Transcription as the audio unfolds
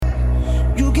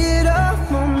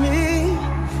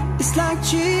It's like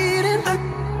cheating. I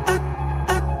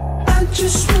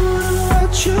just wanna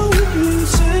watch you when you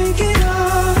take it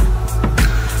off.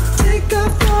 Take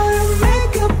off all your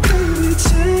makeup, baby,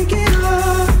 take it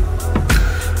off.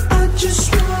 I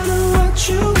just wanna watch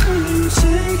you when you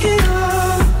take it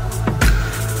off.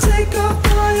 Take off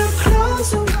all your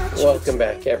clothes and watch. Welcome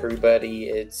back, everybody.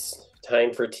 It's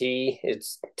time for tea.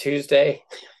 It's Tuesday.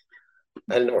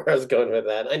 I don't know where I was going with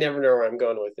that. I never know where I'm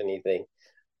going with anything.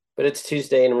 But it's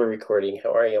Tuesday and we're recording.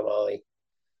 How are you, Molly?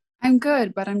 I'm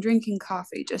good, but I'm drinking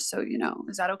coffee, just so you know.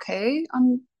 Is that okay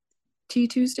on Tea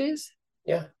Tuesdays?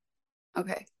 Yeah.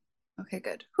 Okay. Okay,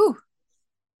 good. Whew.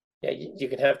 Yeah, you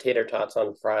can have tater tots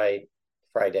on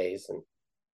Fridays. And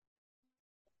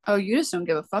Oh, you just don't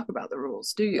give a fuck about the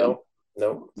rules, do you? No,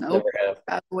 Nope. never have.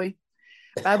 Bad boy.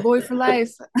 Bad boy for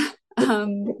life.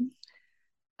 Today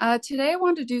I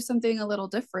want to do something a little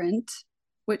different,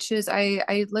 which is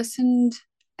I listened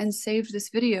and saved this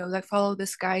video. I follow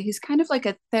this guy. He's kind of like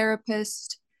a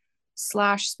therapist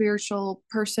slash spiritual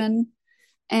person.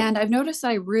 And I've noticed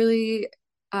I really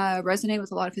resonate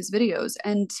with a lot of his videos.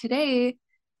 And today,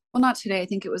 well, not today, I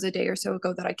think it was a day or so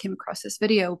ago that I came across this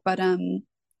video, but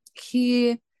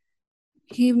he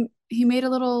he made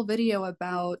a little video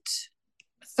about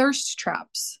thirst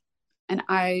traps. And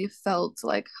I felt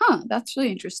like, that's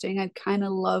really interesting. I'd kind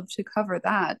of love to cover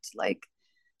that. Like,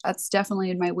 that's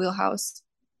definitely in my wheelhouse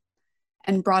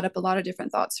and brought up a lot of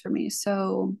different thoughts for me.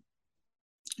 So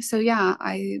yeah,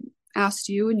 I asked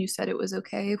you and you said it was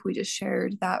okay if we just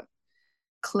shared that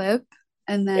clip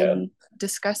and then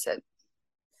discuss it.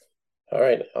 All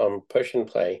right, push and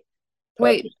play.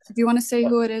 Wait, do you want to say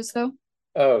who it is though?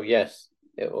 Oh, yes.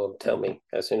 It will tell me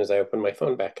as soon as I open my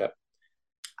phone back up.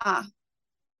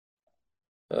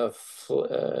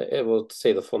 It will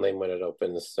say the full name when it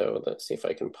opens, so let's see if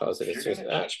I can pause it. It's just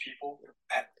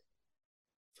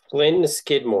Flynn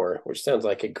Skidmore, which sounds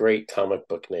like a great comic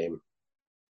book name.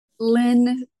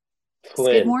 Flynn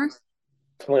Skidmore?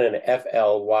 Flynn,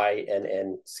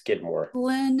 Flynn Skidmore.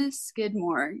 Flynn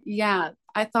Skidmore. Yeah,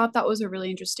 I thought that was a really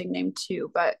interesting name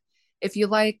too. But if you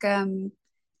like,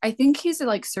 I think he's a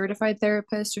like certified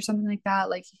therapist or something like that.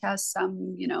 Like he has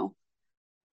some,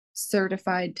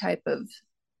 certified type of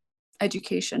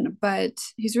education, but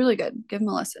he's really good. Give him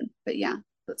a listen. But yeah,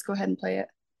 let's go ahead and play it.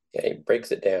 Yeah, he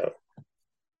breaks it down.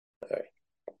 All right.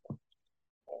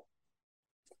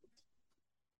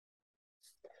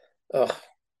 Oh,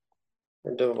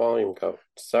 where did the volume go?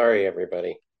 Sorry,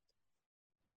 everybody.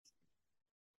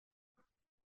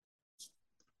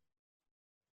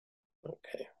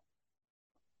 Okay.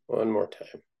 One more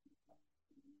time.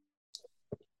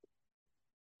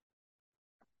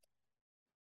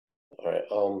 All right.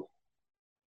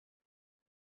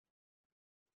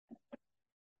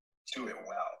 Do it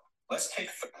well. Let's take.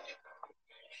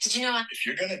 Did you know? If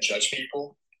you're gonna judge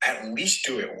people, at least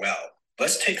do it well.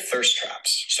 Let's take thirst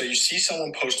traps. So you see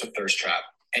someone post a thirst trap,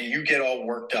 and you get all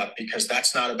worked up because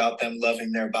that's not about them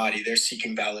loving their body. They're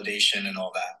seeking validation and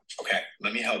all that. Okay,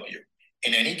 let me help you.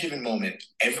 In any given moment,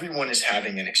 everyone is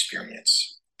having an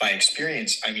experience. By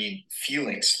experience, I mean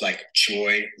feelings like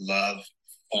joy, love,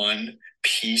 fun,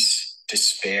 peace,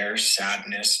 despair,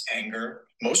 sadness, anger.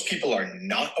 Most people are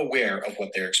not aware of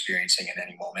what they're experiencing in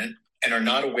any moment and are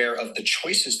not aware of the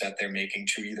choices that they're making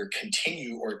to either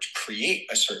continue or to create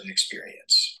a certain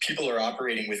experience. People are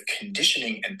operating with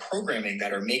conditioning and programming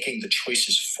that are making the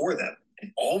choices for them.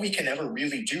 And all we can ever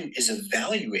really do is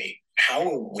evaluate how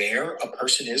aware a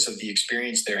person is of the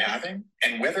experience they're having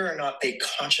and whether or not they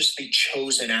consciously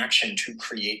chose an action to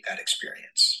create that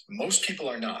experience. Most people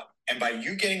are not. And by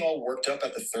you getting all worked up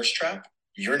at the thirst trap,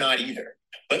 you're not either.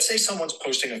 Let's say someone's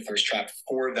posting a thirst trap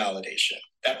for validation.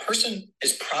 That person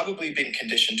has probably been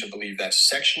conditioned to believe that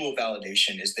sexual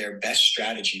validation is their best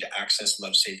strategy to access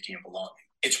love, safety, and belonging.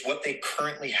 It's what they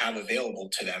currently have available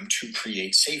to them to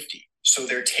create safety. So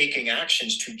they're taking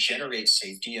actions to generate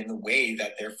safety in the way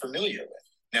that they're familiar with.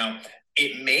 Now,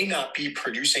 it may not be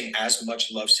producing as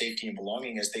much love, safety, and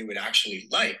belonging as they would actually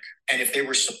like. And if they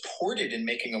were supported in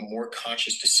making a more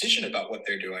conscious decision about what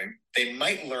they're doing, they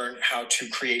might learn how to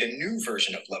create a new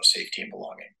version of love, safety, and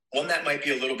belonging. One that might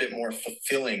be a little bit more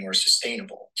fulfilling or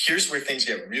sustainable. Here's where things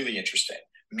get really interesting.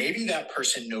 Maybe that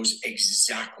person knows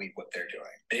exactly what they're doing.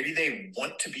 Maybe they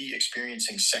want to be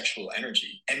experiencing sexual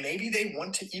energy, and maybe they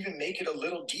want to even make it a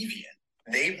little deviant.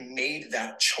 They've made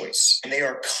that choice, and they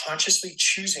are consciously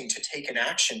choosing to take an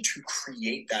action to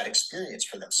create that experience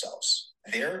for themselves.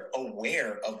 They're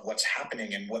aware of what's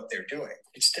happening and what they're doing.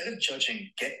 Instead of judging,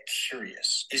 get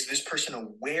curious. Is this person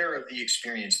aware of the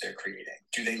experience they're creating?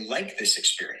 Do they like this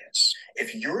experience?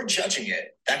 If you're judging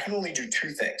it, that can only do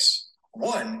two things.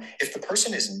 One, if the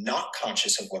person is not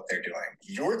conscious of what they're doing,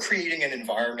 you're creating an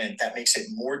environment that makes it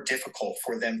more difficult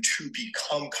for them to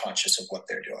become conscious of what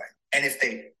they're doing. And if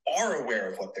they are aware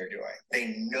of what they're doing,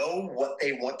 they know what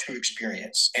they want to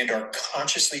experience and are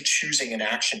consciously choosing an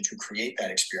action to create that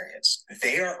experience,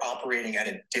 they are operating at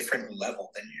a different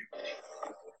level than you.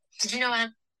 Did you know that?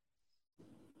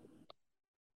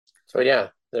 So yeah,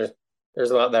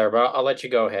 there's a lot there, but I'll let you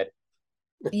go ahead.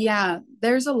 Yeah,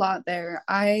 there's a lot there.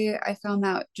 I found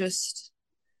that just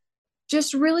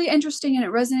really interesting, and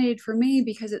it resonated for me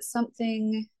because it's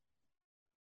something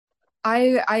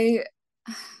I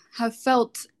have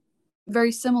felt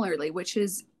very similarly, which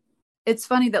is, it's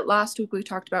funny that last week we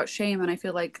talked about shame, and I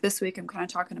feel like this week I'm kind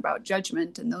of talking about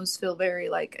judgment, and those feel very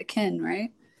like akin, right?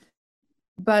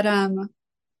 But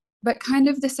kind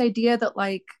of this idea that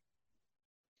like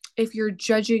if you're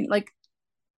judging, like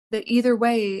that either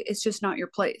way it's just not your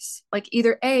place. Like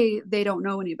either A, they don't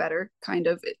know any better, kind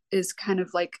of is kind of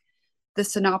like the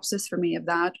synopsis for me of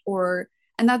that, or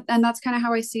and that's kind of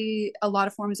how I see a lot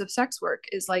of forms of sex work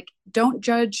is like, don't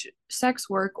judge sex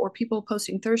work or people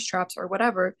posting thirst traps or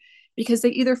whatever, because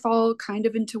they either fall kind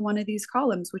of into one of these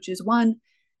columns, which is one,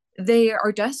 they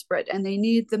are desperate and they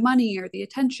need the money or the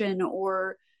attention,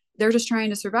 or they're just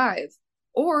trying to survive,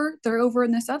 or they're over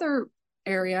in this other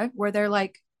area where they're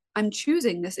like, I'm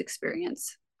choosing this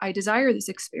experience. I desire this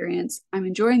experience. I'm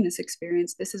enjoying this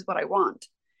experience. This is what I want.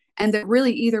 And that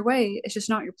really, either way, it's just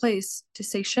not your place to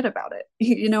say shit about it.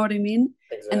 You know what I mean?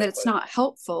 Exactly. And that it's not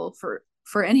helpful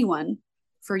for anyone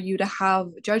for you to have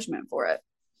judgment for it.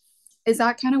 Is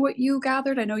that kind of what you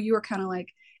gathered? I know you were kind of like,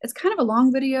 it's kind of a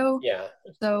long video. Yeah.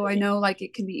 So I know like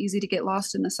it can be easy to get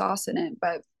lost in the sauce in it,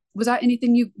 but was that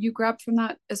anything you grabbed from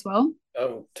that as well?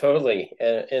 Oh, totally.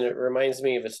 And it reminds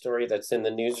me of a story that's in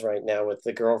the news right now with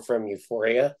the girl from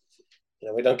Euphoria. You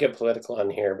know, we don't get political on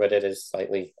here, but it is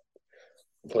slightly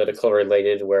political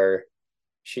related, where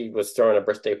she was throwing a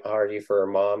birthday party for her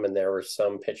mom, and there were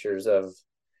some pictures of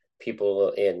people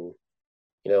in,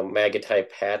 you know, MAGA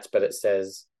type hats, but it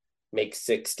says make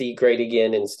 60 great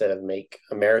again instead of make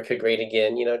America great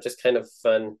again, you know, just kind of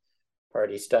fun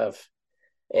party stuff.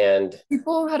 And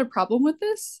people had a problem with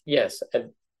this? Yes,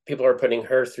 and people are putting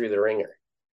her through the ringer.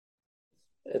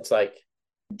 It's like,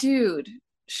 dude,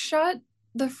 shut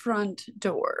the front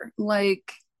door.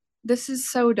 Like, this is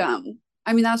so dumb.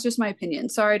 I mean, that's just my opinion.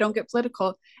 Sorry, I don't get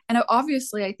political. And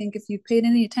obviously, I think if you paid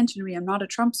any attention to me, I'm not a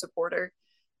Trump supporter.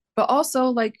 But also,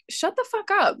 like, shut the fuck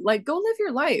up. Like, go live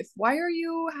your life. Why are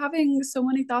you having so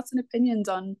many thoughts and opinions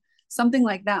on something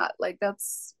like that? Like,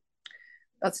 that's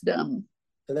dumb.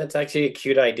 And that's actually a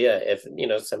cute idea. If, you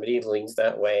know, somebody leans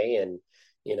that way, and,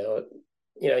 you know,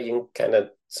 you can kind of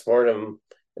support them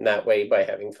in that way by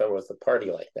having fun with a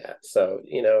party like that. So,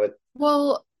 you know,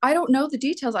 well, I don't know the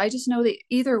details. I just know that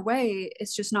either way,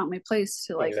 it's just not my place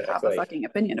to like have a fucking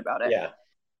opinion about it. Yeah.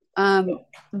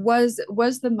 Was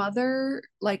the mother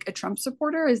like a Trump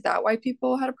supporter? Is that why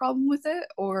people had a problem with it?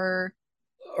 Or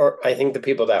I think the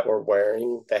people that were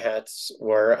wearing the hats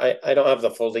were, I don't have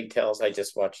the full details. I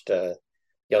just watched a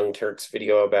Young Turks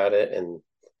video about it, and,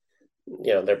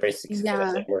 you know, they're basically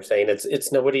we're saying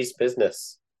it's nobody's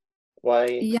business. Why?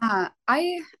 Yeah,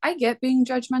 I get being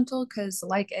judgmental, because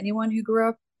like anyone who grew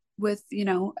up with, you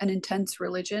know, an intense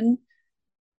religion,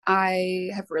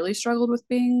 I have really struggled with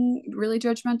being really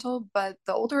judgmental. But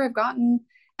the older I've gotten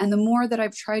and the more that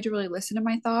I've tried to really listen to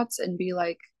my thoughts and be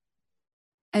like,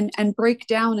 and break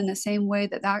down in the same way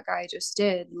that guy just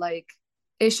did, like,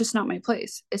 it's just not my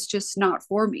place. It's just not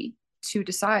for me to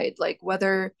decide, like,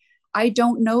 whether, I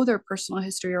don't know their personal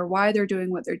history or why they're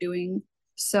doing what they're doing.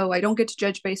 So I don't get to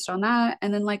judge based on that.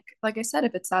 And then like I said,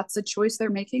 if that's a choice they're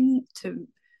making to,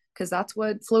 because that's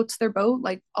what floats their boat,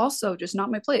 like, also just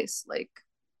not my place. Like,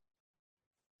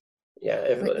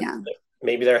 yeah,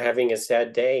 maybe they're having a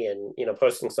sad day, and, you know,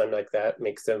 posting something like that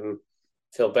makes them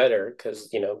feel better because,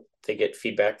 you know, they get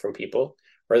feedback from people,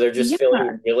 or they're just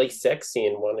feeling really sexy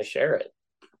and want to share it.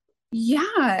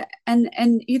 Yeah, and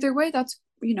either way, that's,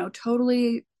 you know,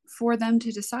 totally for them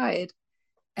to decide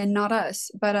and not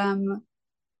us. But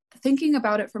thinking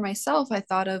about it for myself, I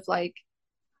thought of like,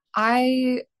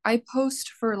 I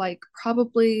post for like,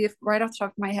 probably right off the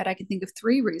top of my head, I can think of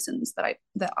 3 reasons that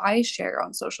I share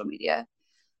on social media.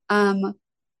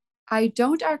 I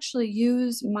don't actually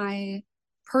use my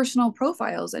personal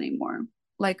profiles anymore,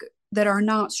 like, that are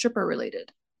not stripper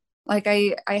related. Like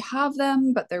I have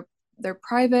them, but they're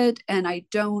private, and I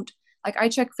don't, like, I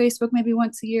check Facebook maybe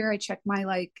once a year. I check my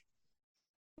like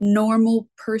normal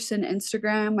person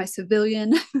Instagram, my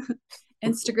civilian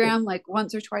Instagram, like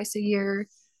once or twice a year.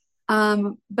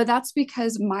 But that's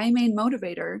because my main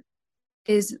motivator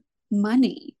is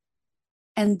money.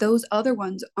 and those other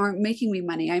ones aren't making me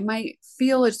money. I might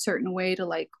feel a certain way to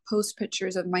like post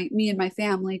pictures of me and my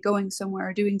family going somewhere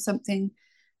or doing something,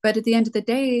 but at the end of the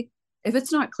day, if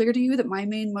it's not clear to you that my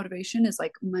main motivation is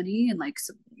like money and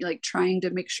like trying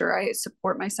to make sure I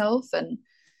support myself and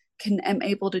am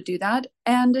able to do that,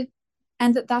 and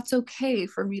that's okay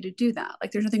for me to do that,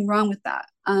 like there's nothing wrong with that.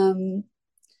 And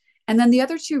then the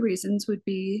other two reasons would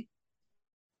be,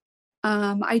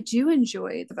 I do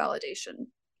enjoy the validation.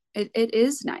 It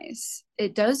is nice.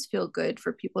 It does feel good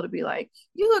for people to be like,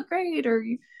 you look great, or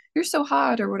you're so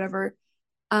hot, or whatever.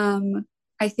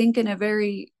 I think in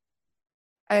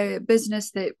a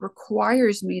business that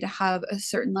requires me to have a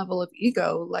certain level of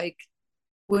ego, like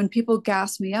when people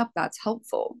gas me up, that's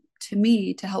helpful to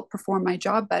me to help perform my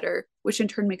job better, which in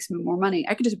turn makes me more money.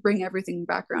 I could just bring everything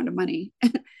back around to money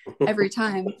every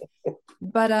time.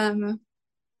 But and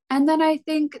then I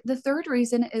think the third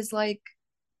reason is like,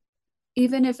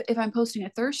 even if I'm posting a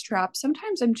thirst trap,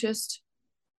 sometimes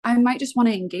I might just want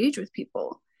to engage with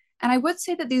people. And I would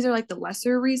say that these are like the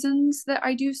lesser reasons that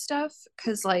I do stuff,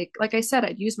 because like I said,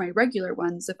 I'd use my regular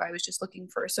ones if I was just looking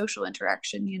for a social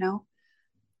interaction, you know.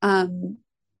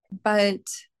 But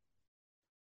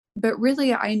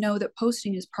really I know that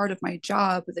posting is part of my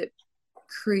job that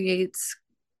creates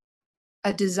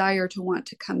a desire to want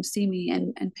to come see me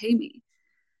and pay me,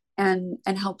 and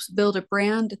helps build a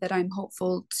brand that I'm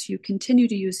hopeful to continue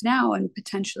to use now and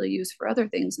potentially use for other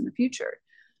things in the future.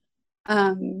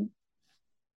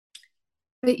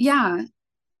 But yeah,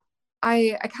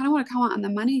 I kind of want to comment on the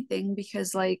money thing,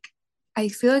 because like I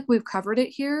feel like we've covered it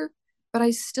here, but I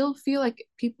still feel like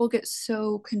people get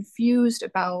so confused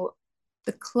about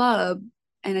the club.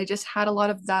 And I just had a lot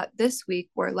of that this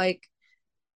week, where like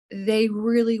they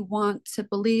really want to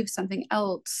believe something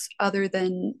else other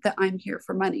than that I'm here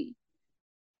for money.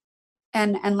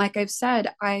 And like I've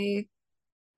said,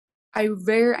 I'm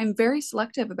very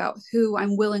selective about who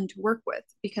I'm willing to work with,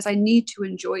 because I need to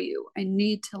enjoy you. I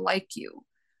need to like you.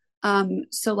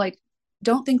 So like,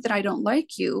 don't think that I don't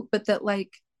like you, but that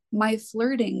like my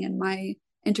flirting and my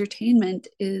entertainment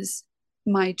is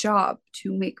my job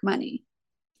to make money.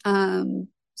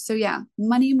 So yeah,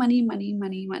 money, money, money,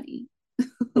 money, money.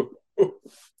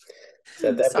 Is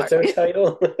that the episode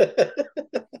title?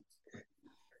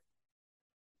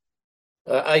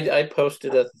 I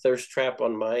posted a thirst trap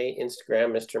on my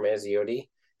Instagram, Mr. Mazziotti.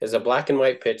 There's a black and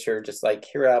white picture, just like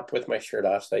here up with my shirt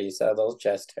off, so you saw a little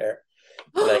chest hair,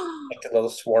 and I looked a little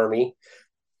swarmy.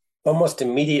 Almost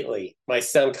immediately, my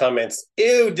son comments,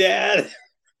 "Ew, Dad."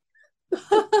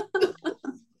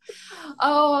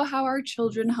 Oh, how our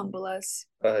children humble us.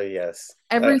 Yes.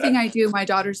 Everything I do, my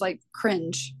daughter's like,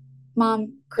 cringe.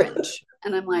 Mom, cringe.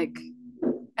 And I'm like,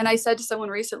 and I said to someone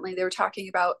recently, they were talking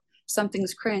about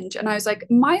something's cringe. And I was like,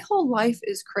 my whole life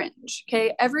is cringe.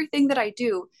 Okay. Everything that I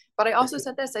do. But I also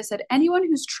said this, I said, anyone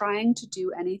who's trying to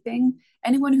do anything,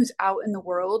 anyone who's out in the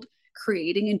world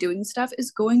creating and doing stuff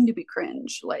is going to be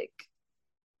cringe. Like,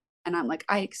 and I'm like,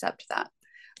 I accept that.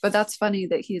 But that's funny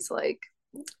that he's like,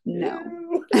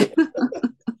 no. Yeah.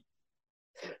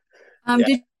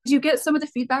 Did you get some of the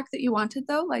feedback that you wanted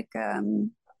though? Like,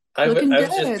 I was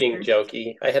just being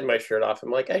jokey. I had my shirt off.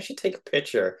 I'm like, I should take a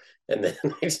picture, and then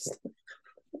I just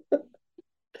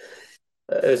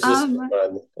it's just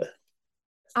fun.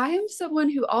 I am someone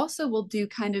who also will do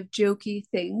kind of jokey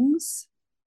things,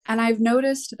 and I've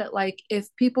noticed that like if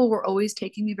people were always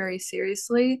taking me very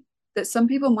seriously, that some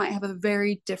people might have a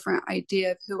very different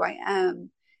idea of who I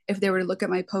am if they were to look at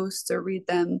my posts or read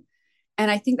them. And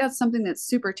I think that's something that's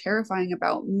super terrifying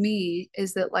about me,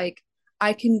 is that like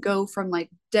I can go from like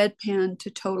deadpan to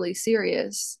totally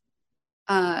serious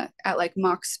at like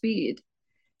Mach speed.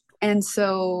 And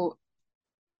so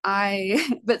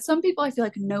but some people I feel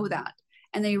like know that,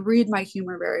 and they read my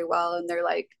humor very well. And they're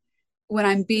like, when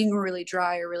I'm being really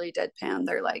dry or really deadpan,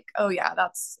 they're like, oh yeah,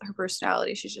 that's her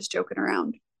personality. She's just joking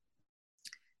around.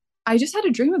 I just had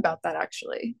a dream about that,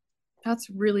 actually. That's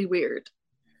really weird.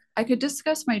 I could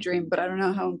discuss my dream, but I don't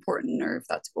know how important or if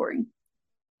that's boring.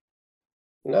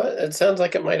 No, it sounds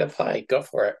like it might apply. Go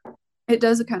for it. It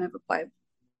does kind of apply.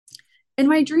 In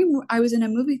my dream, I was in a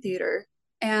movie theater,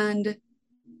 and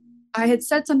I had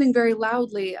said something very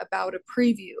loudly about a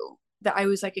preview that I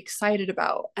was like excited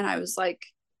about, and I was like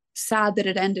sad that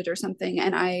it ended or something,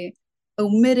 and I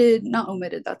not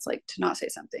omitted, that's like to not say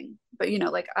something, but you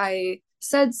know, like I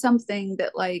said something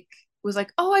that like was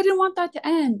like, oh, I didn't want that to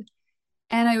end.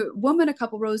 And a woman a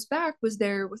couple rows back was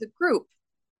there with a group,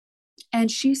 and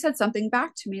she said something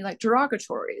back to me like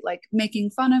derogatory, like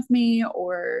making fun of me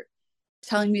or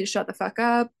telling me to shut the fuck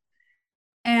up.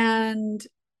 And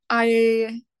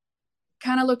I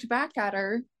kind of looked back at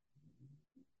her,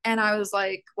 And I was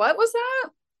like, what was that?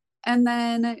 And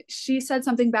then she said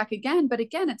something back again, but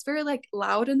again, it's very like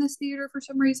loud in this theater for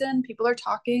some reason. People are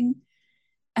talking.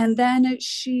 And then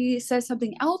she says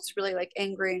something else really like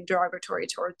angry and derogatory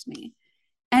towards me.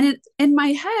 And it in my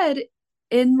head,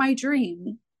 in my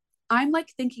dream, I'm like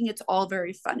thinking it's all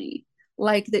very funny.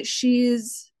 Like that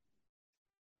she's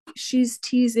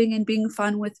teasing and being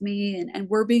fun with me, and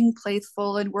we're being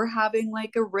playful and we're having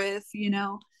like a riff, you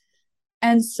know.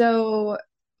 And so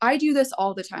I do this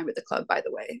all the time at the club, by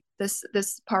the way. This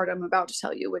part I'm about to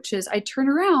tell you, which is I turn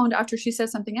around after she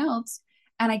says something else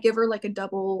and I give her like a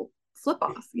double flip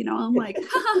off, you know. I'm like, ha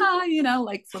ha ha, you know,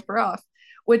 like flip her off,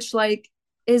 which like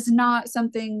is not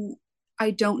something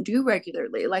I don't do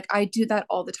regularly. Like I do that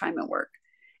all the time at work.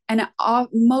 And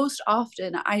most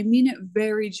often I mean it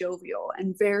very jovial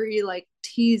and very like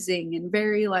teasing and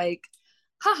very like,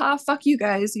 haha, fuck you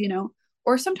guys, you know.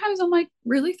 Or sometimes I'm like,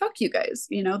 really, fuck you guys,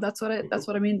 you know. That's what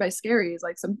I mean by scary, is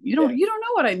like some you don't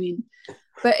know what I mean.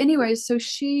 But anyways, so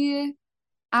she,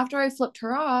 after I flipped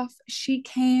her off, she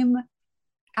came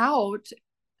out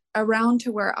around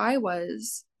to where I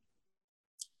was,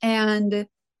 and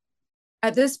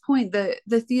at this point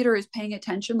the theater is paying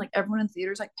attention, like everyone in the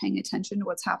theater is like paying attention to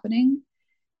what's happening.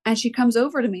 And she comes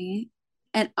over to me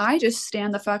and I just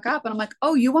stand the fuck up and I'm like,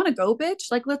 oh, you want to go, bitch?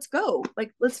 Like, let's go.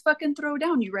 Like, let's fucking throw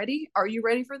down. You ready? Are you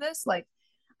ready for this? Like,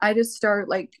 I just start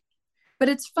like, but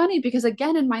it's funny because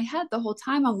again, in my head, the whole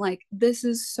time, I'm like, this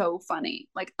is so funny.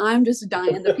 Like, I'm just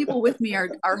dying. The people with me are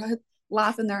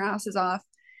laughing their asses off.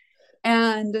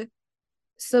 And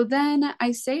so then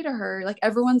I say to her, like,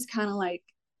 everyone's kind of like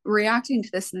reacting to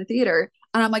this in the theater.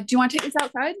 And I'm like, do you want to take this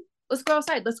outside? Let's go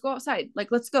outside. Let's go outside.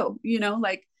 Like, let's go, you know,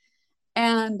 like,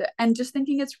 and just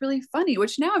thinking it's really funny,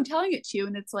 which now I'm telling it to you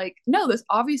and it's like, no, this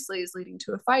obviously is leading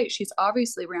to a fight. She's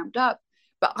obviously ramped up,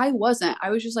 but I wasn't.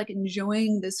 I was just like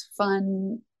enjoying this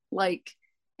fun, like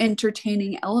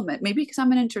entertaining element, maybe because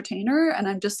I'm an entertainer and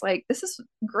I'm just like, this is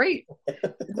great,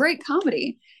 great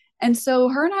comedy. And so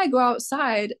her and I go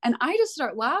outside and I just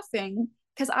start laughing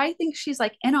because I think she's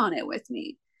like in on it with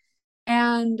me.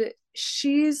 And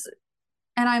she's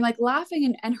and I'm like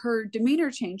laughing, and her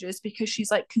demeanor changes because she's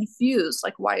like confused,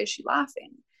 like, why is she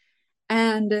laughing?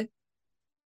 And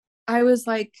I was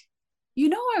like, you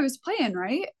know, I was playing,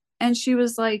 right? And she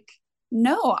was like,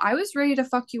 no, I was ready to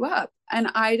fuck you up.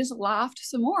 And I just laughed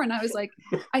some more. And I was like,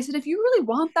 I said, if you really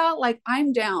want that, like,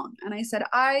 I'm down. And I said,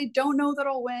 I don't know that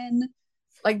I'll win.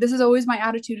 Like, this is always my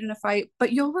attitude in a fight,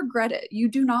 but you'll regret it. You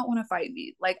do not want to fight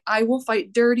me. Like, I will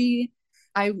fight dirty.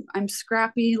 I'm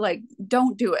scrappy. Like,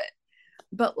 don't do it.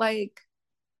 But like,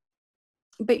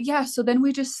 but yeah, so then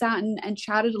we just sat and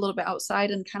chatted a little bit outside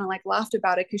and kind of like laughed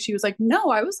about it because she was like, no,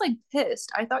 I was like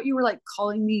pissed. I thought you were like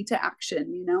calling me to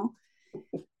action, you know?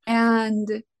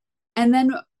 And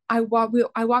then I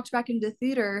walked back into the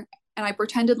theater and I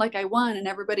pretended like I won and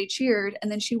everybody cheered.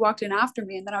 And then she walked in after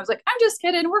me and then I was like, I'm just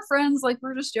kidding. We're friends. Like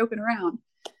we're just joking around.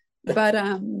 But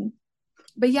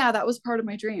yeah, that was part of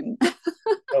my dream.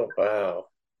 Oh, wow.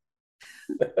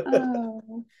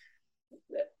 Oh.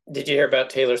 Did you hear about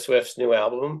Taylor Swift's new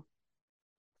album?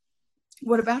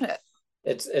 What about it?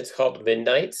 It's called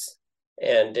Midnights,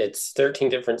 and it's 13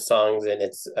 different songs, and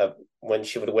it's when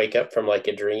she would wake up from like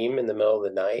a dream in the middle of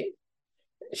the night,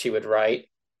 she would write.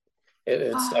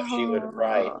 It's stuff she would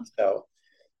write. So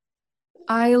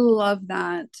I love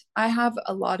that. I have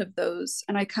a lot of those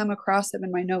and I come across them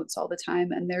in my notes all the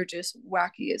time and they're just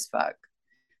wacky as fuck.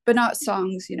 But not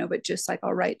songs, you know, but just like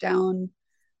I'll write down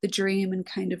the dream and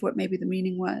kind of what maybe the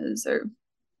meaning was, or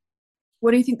what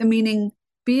do you think the meaning,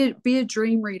 be a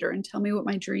dream reader and tell me what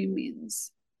my dream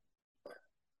means.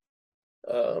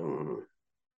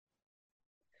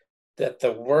 that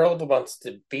the world wants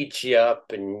to beat you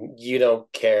up and you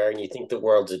don't care and you think the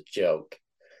world's a joke.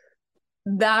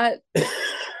 That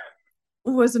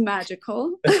was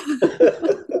magical.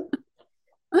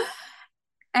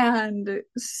 And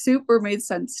super made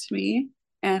sense to me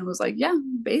and was like, yeah,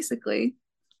 basically.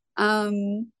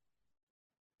 Yeah,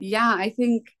 I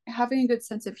think having a good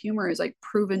sense of humor is like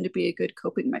proven to be a good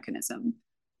coping mechanism.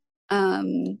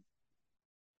 Um,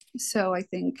 so I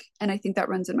think that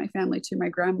runs in my family too. My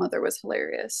grandmother was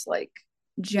hilarious, like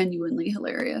genuinely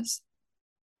hilarious.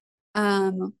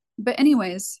 But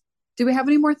anyways, do we have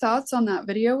any more thoughts on that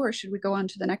video or should we go on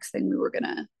to the next thing we were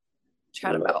gonna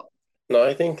chat about? No,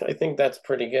 I think that's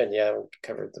pretty good. Yeah, we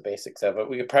covered the basics of it.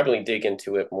 We could probably dig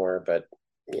into it more, but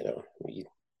you know,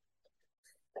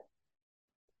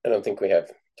 I don't think we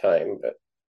have time, but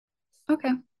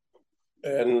okay.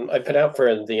 And I put out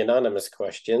for the anonymous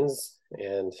questions,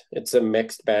 and it's a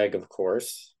mixed bag, of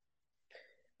course.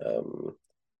 I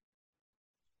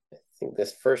think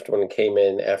this first one came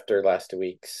in after last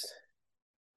week's.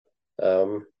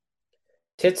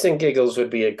 Tits and Giggles would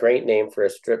be a great name for a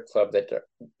strip club that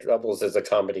doubles as a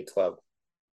comedy club.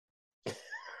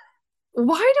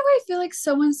 Why do I feel like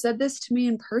someone said this to me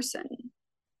in person?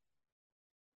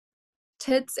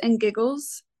 Tits and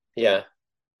Giggles. Yeah.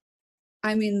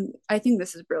 I mean, I think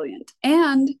this is brilliant.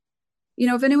 And, you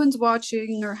know, if anyone's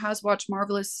watching or has watched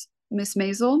Marvelous Miss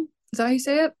Maisel, is that how you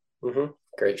say it? Mm-hmm.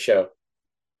 Great show.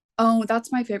 Oh,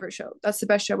 that's my favorite show. That's the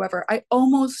best show ever. I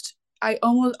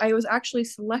was actually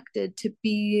selected to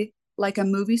be like a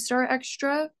movie star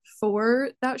extra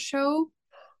for that show.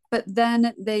 But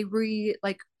then they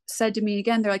said to me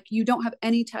again, they're like, you don't have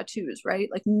any tattoos, right?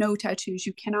 Like no tattoos.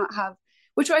 You cannot have,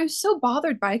 which I was so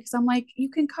bothered by because I'm like, you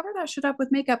can cover that shit up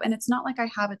with makeup and it's not like I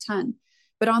have a ton.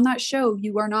 But on that show,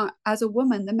 you are not, as a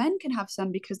woman, the men can have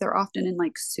some because they're often in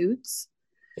like suits.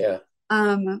 Yeah.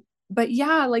 But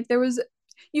yeah, like I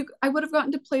would have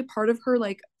gotten to play part of her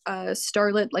like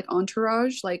starlet like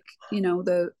entourage, like, you know,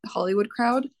 the Hollywood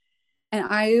crowd. And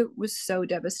I was so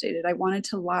devastated. I wanted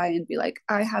to lie and be like,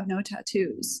 I have no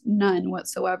tattoos, none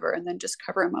whatsoever, and then just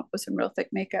cover them up with some real thick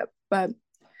makeup. But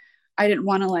I didn't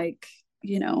want to like,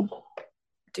 you know,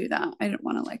 do that. I didn't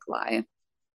want to like lie.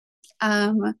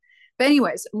 But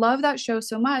anyways, love that show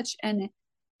so much. And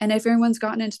if everyone's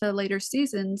gotten into the later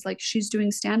seasons, like she's doing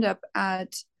stand-up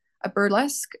at a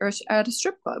burlesque or at a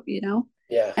strip club, you know?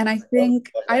 Yeah. And I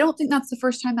don't think that's the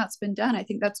first time that's been done.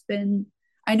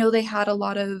 I know they had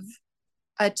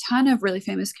a ton of really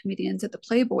famous comedians at the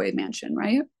Playboy Mansion,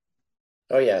 right?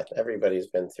 Oh yeah, everybody's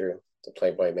been through the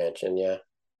Playboy Mansion, yeah.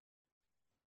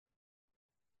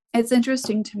 It's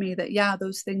interesting to me that, yeah,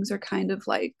 those things are kind of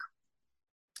like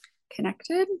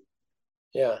connected.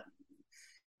 Yeah.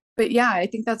 But yeah, I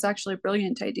think that's actually a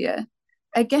brilliant idea.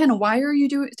 Again, why are you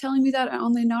telling me that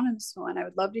on the anonymous one? I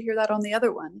would love to hear that on the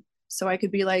other one. So I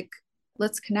could be like,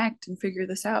 let's connect and figure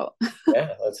this out.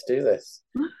 Yeah, let's do this.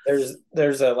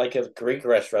 There's a like a Greek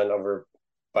restaurant over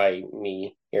by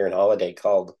me here in Holiday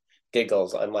called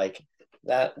Giggles. I'm like,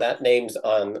 that name's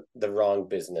on the wrong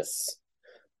business.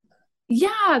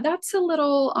 Yeah, that's a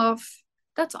little off.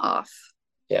 That's off.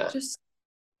 Yeah.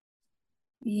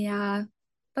 Yeah,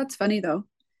 that's funny though.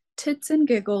 Tits and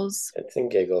Giggles. Tits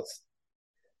and Giggles.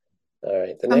 All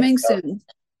right.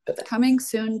 Coming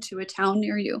soon to a town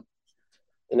near you.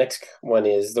 The next one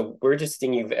is the weirdest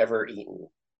thing you've ever eaten.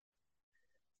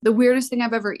 The weirdest thing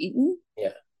I've ever eaten?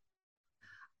 Yeah.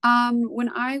 When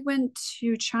I went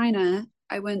to China,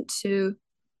 I went to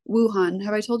Wuhan.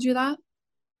 Have I told you that?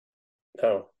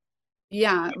 No.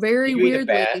 Yeah, very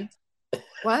weirdly.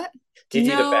 What? Did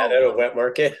you eat a bat at a wet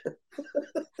market?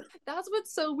 That's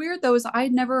what's so weird though, is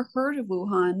I'd never heard of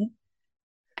Wuhan.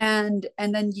 And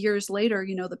then years later,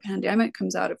 you know, the pandemic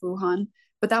comes out of Wuhan.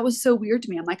 But that was so weird to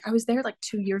me. I'm like, I was there like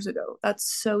 2 years ago.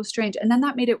 That's so strange. And then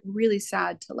that made it really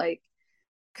sad to like,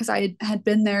 because I had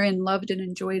been there and loved and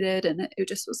enjoyed it. And it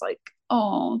just was like,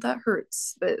 oh, that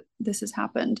hurts that this has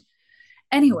happened.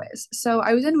 Anyways, so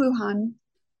I was in Wuhan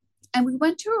and we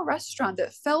went to a restaurant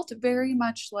that felt very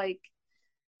much like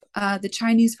the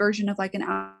Chinese version of like an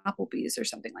Applebee's or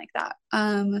something like that.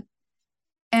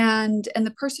 And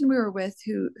the person we were with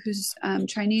who's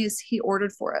Chinese, he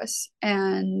ordered for us.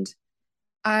 And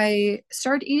I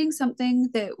started eating something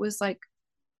that was like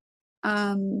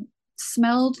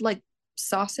smelled like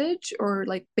sausage or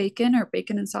like bacon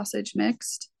and sausage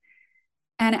mixed,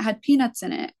 and it had peanuts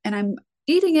in it. And I'm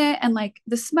eating it and like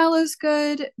the smell is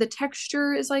good, the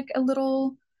texture is like a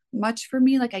little much for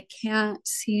me, like I can't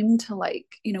seem to like,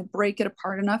 you know, break it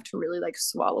apart enough to really like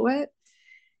swallow it.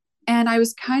 And I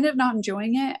was kind of not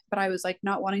enjoying it, but I was like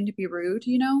not wanting to be rude,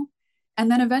 you know. And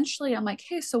then eventually I'm like,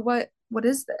 hey, so what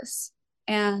is this?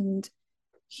 And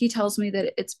he tells me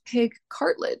that it's pig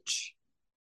cartilage.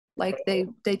 Like they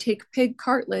take pig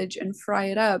cartilage and fry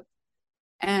it up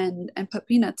and put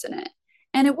peanuts in it.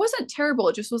 And it wasn't terrible.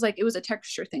 It just was like, it was a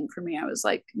texture thing for me. I was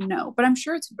like, no, but I'm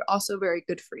sure it's also very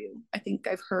good for you. I think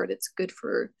I've heard it's good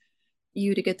for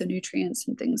you to get the nutrients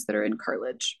and things that are in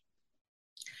cartilage.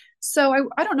 So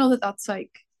I don't know that that's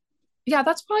like, yeah,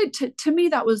 that's probably to me,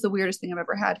 that was the weirdest thing I've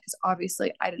ever had. Because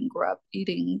obviously I didn't grow up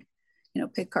eating, you know,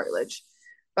 pig cartilage,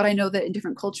 but I know that in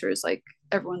different cultures, like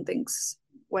everyone thinks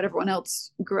what everyone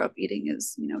else grew up eating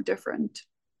is, you know, different.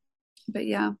 But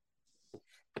yeah.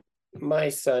 My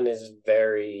son is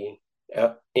very,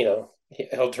 you know,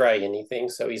 he'll try anything.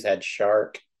 So he's had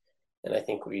shark, and I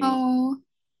think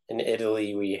in Italy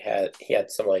he had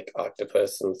some like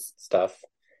octopus and stuff.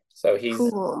 So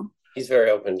he's very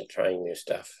open to trying new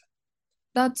stuff.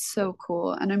 That's so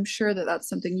cool. And I'm sure that that's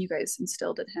something you guys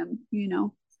instilled in him, you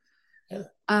know. Yeah.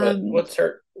 Um,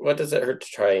 What does it hurt to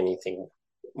try anything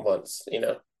once, you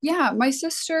know? yeah, my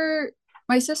sister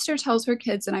tells her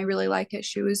kids, and I really like it.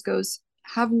 She always goes,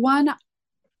 have one,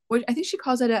 what I think she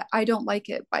calls it a I don't like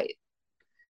it bite.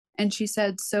 And she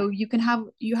said, so you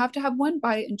have to have one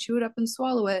bite and chew it up and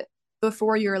swallow it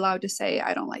before you're allowed to say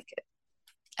I don't like it.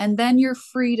 And then you're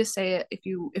free to say it if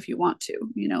you want to,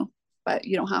 you know, but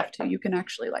you don't have to. You can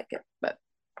actually like it. But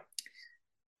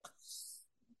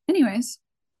anyways,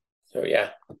 So yeah.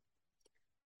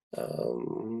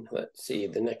 Let's see.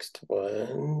 The next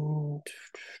one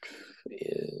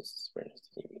is where is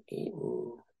he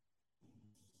eaten?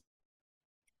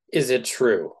 Is it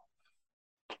true?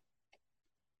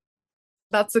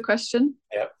 that's the question.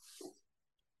 Yep.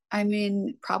 I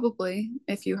mean, probably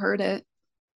if you heard it.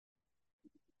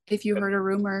 If you heard a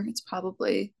rumor, it's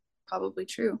probably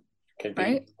true, Could be,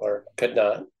 right? or could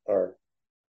not, or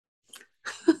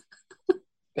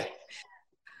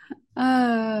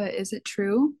Is it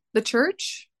true? The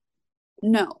church?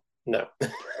 No. no.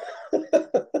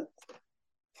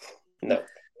 No,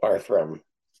 far from.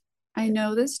 I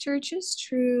know this church is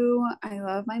true. I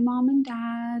love my mom and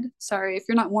dad. Sorry, if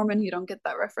you're not Mormon, you don't get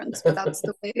that reference, but that's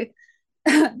the way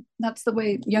that's the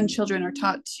way young children are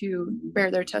taught to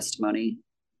bear their testimony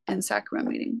in sacrament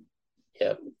meeting.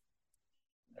 Yep.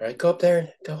 All right, go up there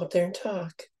and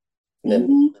talk. And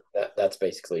then that's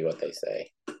basically what they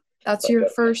say. That's your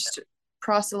first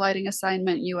proselyting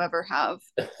assignment you ever have.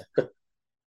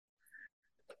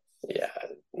 Yeah,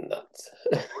 nuts.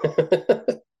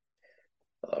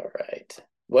 All right.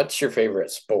 What's your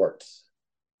favorite sport?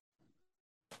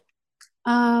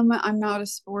 I'm not a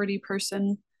sporty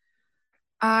person.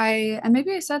 And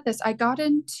maybe I said this, I got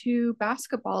into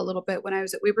basketball a little bit when I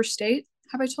was at Weber State.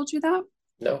 Have I told you that?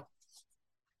 No.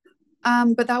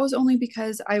 But that was only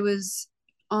because I was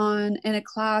in a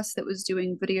class that was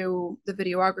doing the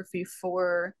videography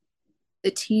for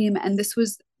the team, and this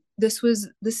was the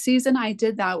season I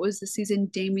did that was the season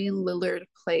Damian Lillard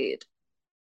played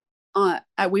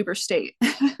at Weber State.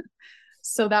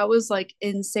 So that was like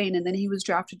insane. And then he was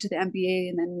drafted to the NBA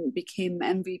and then became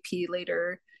MVP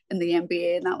later in the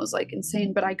NBA, and that was like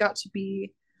insane. But I got to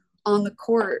be on the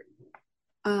court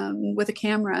with a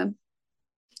camera,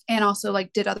 and also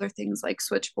like did other things like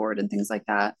switchboard and things like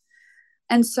that.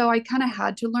 And so I kind of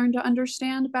had to learn to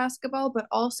understand basketball, but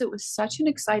also it was such an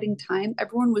exciting time.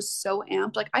 Everyone was so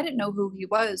amped. Like I didn't know who he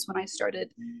was when I started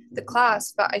the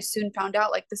class, but I soon found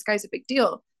out like this guy's a big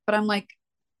deal. But I'm like,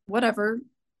 whatever.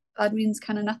 That means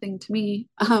kind of nothing to me.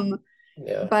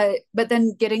 Yeah. But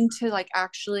then getting to like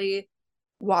actually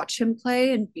watch him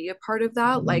play and be a part of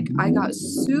that, like I got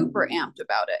super amped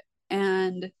about it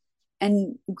and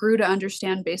grew to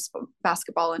understand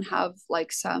basketball and have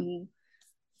like some,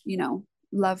 you know,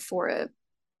 love for it.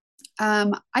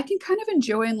 I can kind of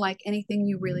enjoy in like anything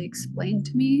you really explain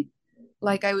to me.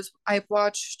 Like I've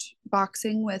watched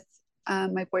boxing with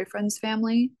my boyfriend's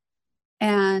family,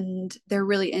 and they're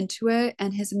really into it,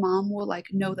 and his mom will like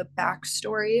know the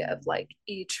backstory of like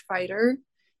each fighter,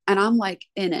 and I'm like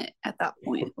in it at that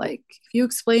point. Like if you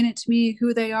explain it to me,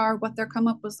 who they are, what their come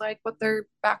up was like, what their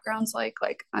background's like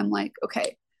I'm like,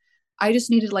 okay, I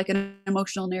just needed like an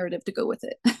emotional narrative to go with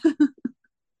it.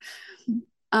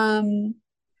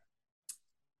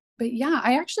 But yeah,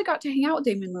 I actually got to hang out with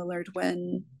Damian Lillard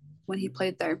when he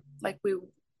played there. Like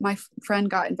my friend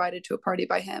got invited to a party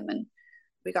by him, and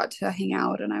we got to hang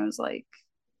out, and I was like,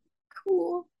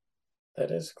 cool.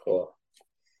 That is cool.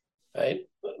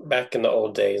 Back in the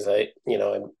old days, I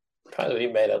probably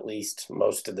met at least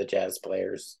most of the jazz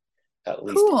players. At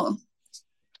least. Cool.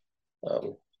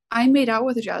 I made out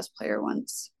with a jazz player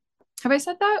once. Have I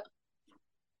said that?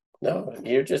 No,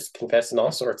 you're just confessing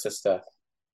all sorts of stuff.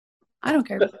 I don't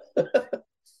care.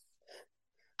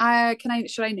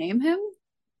 Should I name him?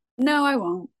 No, I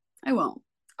won't.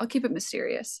 I'll keep it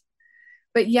mysterious.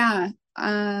 But yeah,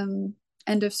 end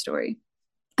of story.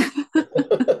 All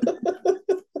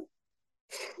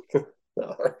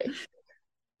right.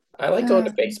 I like going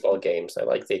to baseball games. I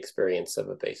like the experience of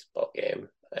a baseball game.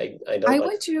 I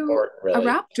went to a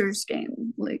Raptors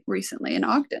game like recently in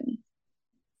Ogden,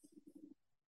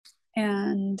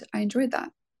 and I enjoyed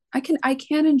that. I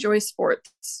can enjoy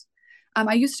sports.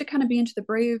 I used to kind of be into the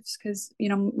Braves because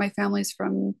my family's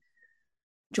from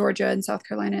Georgia and South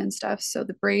Carolina and stuff, so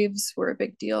the Braves were a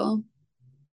big deal.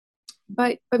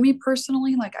 But me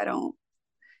personally, like I don't,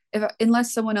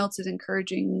 unless someone else is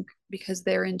encouraging because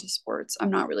they're into sports,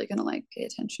 I'm not really gonna like pay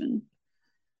attention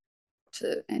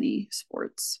to any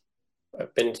sports.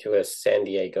 I've been to a San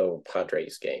Diego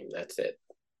Padres game. That's it.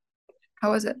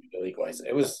 How was it? League-wise,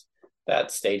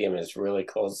 that stadium is really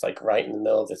cool. It's like right in the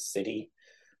middle of the city.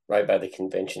 right by the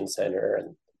convention center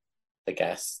and the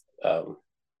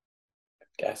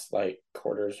gaslight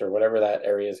quarters or whatever that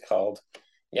area is called.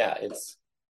 Yeah, it's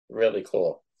really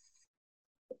cool.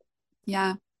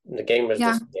 Yeah. The game was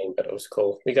just a game, but it was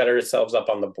cool. We got ourselves up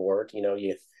on the board.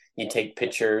 You take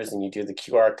pictures and you do the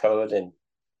QR code, and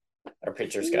our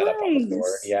pictures got up on the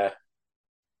board. Yeah.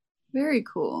 Very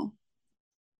cool.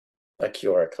 A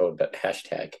QR code, but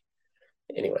hashtag.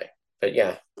 Anyway, but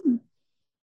yeah.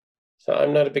 So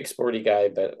I'm not a big sporty guy,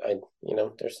 but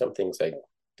there's some things I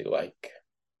do like.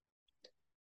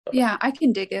 Yeah, I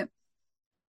can dig it.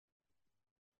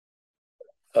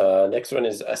 Next one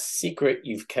is a secret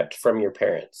you've kept from your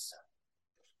parents.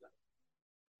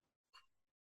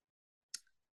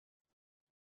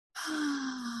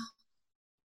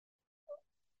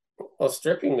 Well,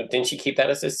 stripping, didn't she keep that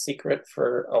as a secret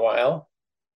for a while?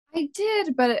 I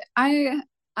did, but I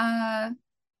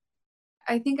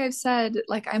think I've said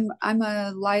like I'm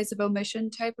a lies of omission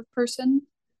type of person.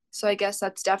 So I guess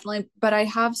that's definitely, but I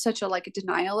have such a like a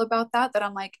denial about that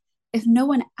I'm like, if no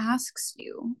one asks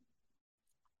you,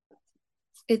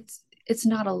 it's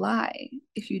not a lie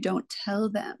if you don't tell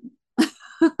them.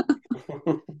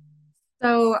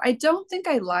 So I don't think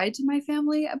I lied to my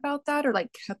family about that or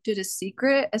like kept it a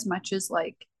secret as much as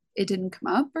like it didn't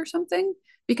come up or something.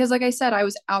 Because like I said, I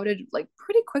was outed like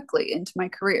pretty quickly into my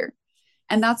career.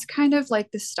 And that's kind of like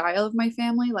the style of my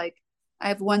family. Like I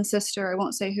have one sister, I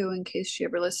won't say who in case she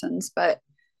ever listens, but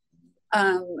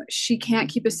she can't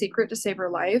keep a secret to save her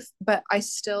life, but I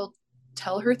still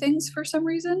tell her things for some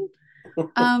reason.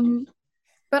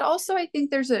 But also I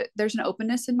think there's an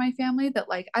openness in my family that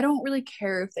like I don't really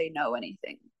care if they know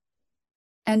anything.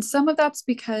 And some of that's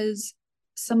because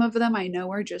some of them I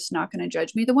know are just not going to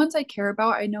judge me. The ones I care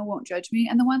about I know won't judge me,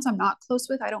 and the ones I'm not close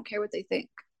with I don't care what they think.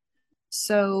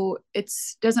 So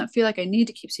it's doesn't feel like I need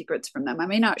to keep secrets from them. I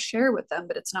may not share with them,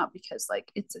 but it's not because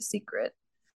like it's a secret.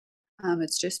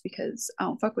 It's just because I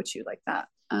don't fuck with you like that.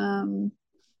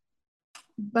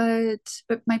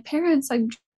 But my parents, I'm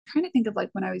trying to think of like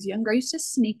when I was younger. I used to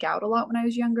sneak out a lot when I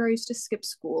was younger. I used to skip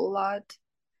school a lot.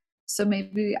 So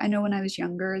maybe I know when I was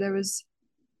younger there was,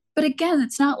 but again,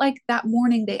 it's not like that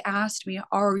morning they asked me,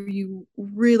 are you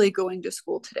really going to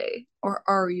school today? Or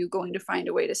are you going to find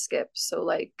a way to skip? So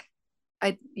like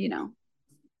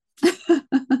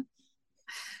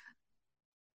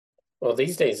Well,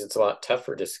 these days it's a lot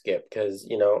tougher to skip because,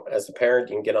 as a parent,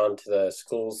 you can get onto the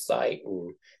school site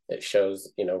and it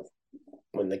shows,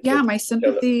 when the kids. My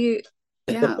sympathy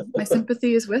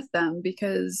is with them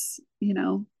because,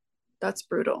 that's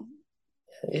brutal.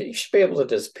 You should be able to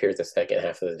disappear the second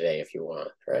half of the day if you want,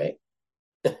 right?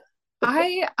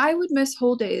 I would miss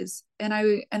whole days, and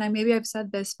I maybe I've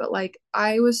said this, but like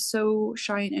I was so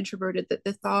shy and introverted that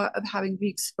the thought of having to be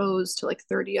exposed to like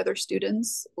 30 other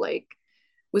students like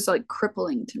was like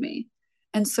crippling to me.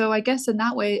 And so I guess in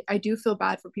that way I do feel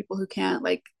bad for people who can't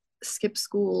like skip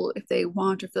school if they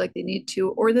want or feel like they need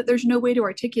to, or that there's no way to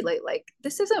articulate like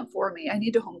this isn't for me, I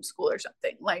need to homeschool or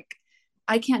something. Like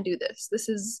I can't do this. This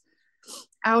is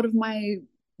out of my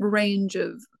range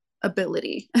of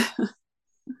ability.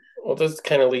 Well, this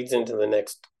kind of leads into the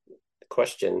next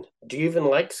question. Do you even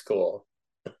like school?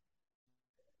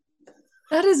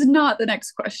 That is not the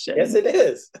next question. Yes, it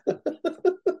is.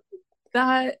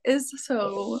 That is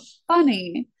so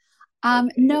funny.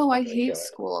 No, I hate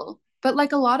school. But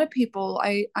like a lot of people,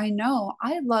 I know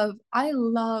I love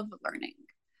learning.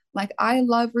 Like I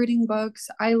love reading books.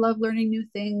 I love learning new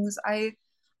things. I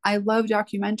love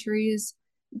documentaries.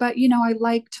 But I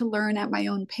like to learn at my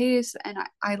own pace, and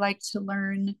I like to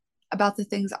learn about the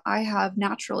things I have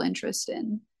natural interest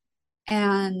in.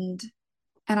 And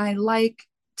I like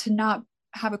to not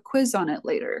have a quiz on it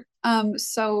later.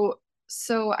 So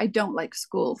I don't like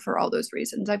school for all those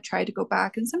reasons. I've tried to go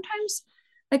back, and sometimes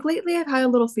like lately I've had a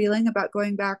little feeling about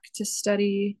going back to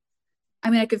study. I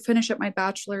mean, I could finish up my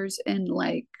bachelor's in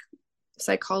like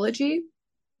psychology,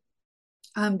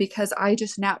 because I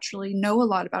just naturally know a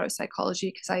lot about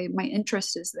psychology because my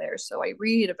interest is there. So I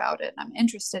read about it and I'm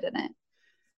interested in it.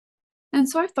 And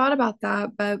so I've thought about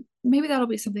that, but maybe that'll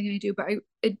be something I do. But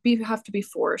have to be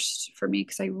forced for me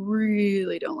because I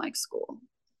really don't like school.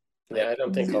 Yeah, I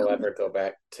don't think I'll ever go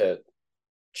back to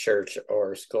church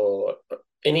or school,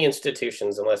 any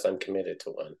institutions, unless I'm committed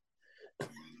to one.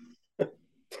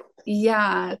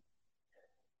 Yeah.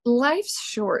 Life's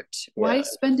short. Why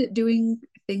spend it doing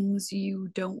things you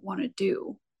don't want to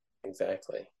do?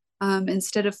 Exactly.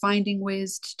 Instead of finding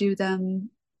ways to do them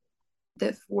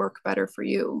that work better for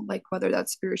you, like whether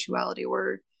that's spirituality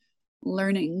or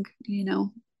learning.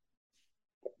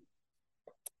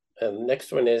 And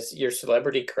next one is your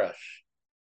celebrity crush.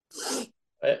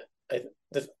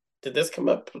 Did this come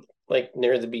up like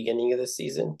near the beginning of the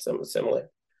season? Something similar?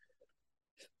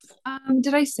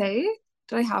 Did I say?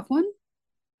 Did I have one?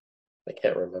 I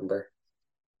can't remember.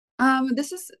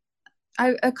 This is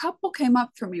a couple came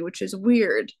up for me, which is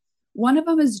weird. One of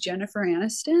them is Jennifer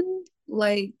Aniston.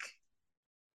 Like,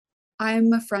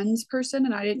 I'm a Friends person,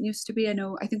 and I didn't used to be.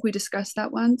 I think we discussed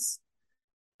that once.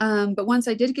 But once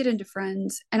I did get into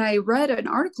Friends, and I read an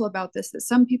article about this, that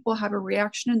some people have a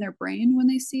reaction in their brain when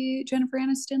they see Jennifer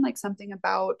Aniston, like something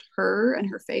about her and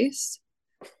her face,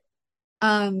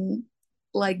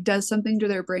 like does something to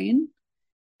their brain.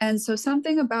 And so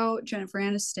something about Jennifer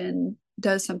Aniston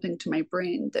does something to my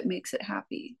brain that makes it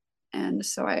happy. And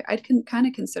so I can kind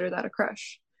of consider that a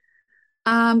crush.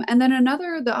 And then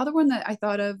the other one that I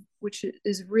thought of, which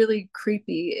is really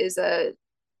creepy, is a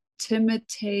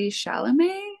Timothée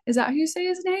Chalamet. Is that how you say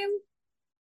his name?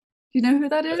 Do you know who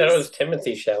that I is? thought it was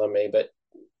Timothy Chalamet, but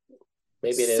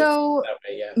maybe it is So that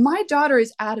way, yeah. my daughter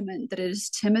is adamant that it is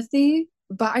Timothy,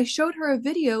 but I showed her a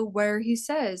video where he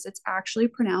says it's actually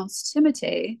pronounced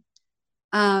Timothée.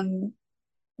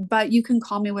 But you can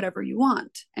call me whatever you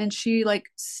want. And she like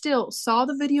still saw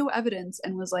the video evidence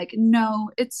and was like, no,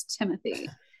 it's Timothy.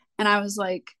 And I was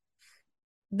like,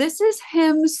 this is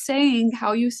him saying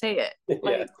how you say it.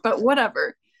 Like, Yeah. but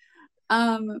whatever.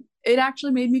 It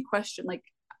actually made me question, like,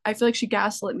 I feel like she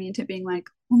gaslit me into being like,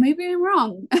 well, maybe I'm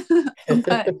wrong.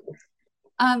 But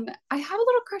I have a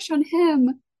little crush on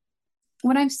him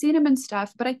when I've seen him and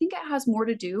stuff, but I think it has more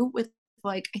to do with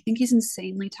like, I think he's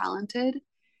insanely talented.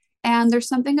 And there's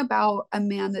something about a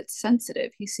man that's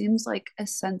sensitive. He seems like a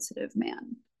sensitive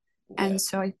man. Yeah. And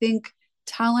so I think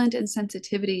talent and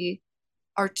sensitivity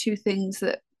are two things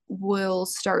that will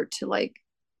start to like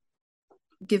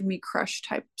give me crush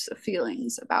types of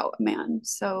feelings about a man.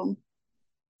 So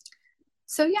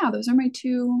yeah, those are my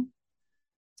two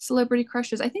celebrity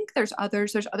crushes. I think there's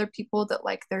others. There's other people that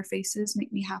like their faces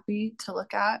make me happy to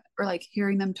look at, or like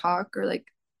hearing them talk, or like,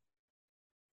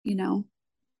 you know.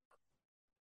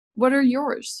 What are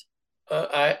yours?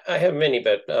 I have many,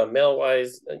 but male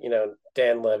wise,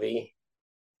 Dan Levy,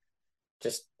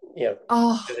 just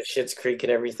Oh, the Schitt's Creek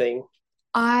and everything.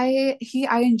 I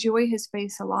enjoy his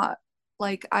face a lot.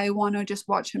 Like I want to just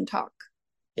watch him talk.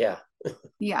 Yeah,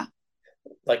 Yeah.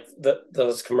 like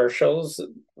those commercials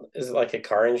is it like a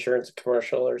car insurance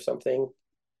commercial or something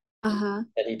Uh-huh.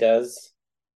 that he does.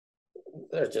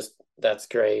 That's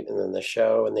great. And then the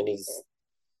show, and then he's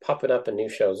popping up in new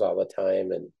shows all the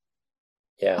time, and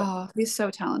yeah. Oh, he's so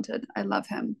talented. I love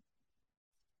him.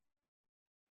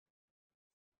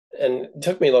 And it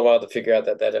took me a little while to figure out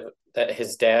that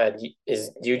his dad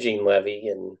is Eugene Levy,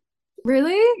 and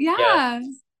Really? yeah, Yeah.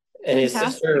 and his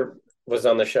Fantastic. sister was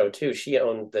on the show too. She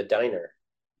owned the diner.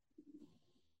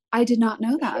 I did not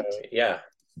know So that. yeah,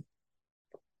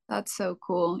 That's so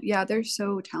cool. Yeah, they're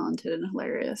so talented and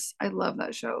hilarious. I love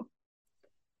that show.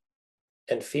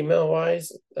 and female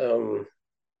wise,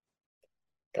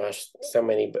 gosh, so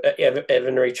many. But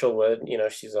Evan Rachel Wood,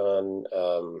 she's on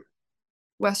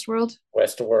Westworld?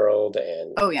 Westworld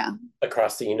and Oh yeah.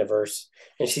 Across the Universe,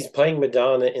 and she's playing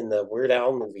Madonna in the Weird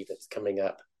Al movie that's coming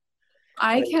up.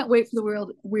 I can't wait for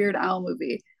the Weird Al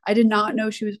movie. I did not know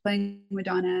she was playing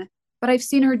Madonna, but I've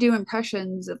seen her do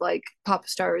impressions of like pop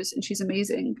stars and she's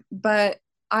amazing. But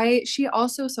she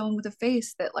also is someone with a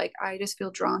face that like I just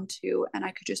feel drawn to and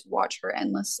I could just watch her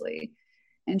endlessly.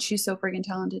 And she's so freaking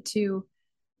talented too.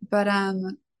 But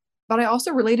I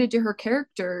also related to her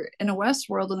character in a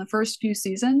Westworld in the first few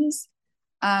seasons.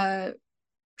 Uh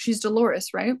she's Dolores,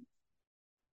 right?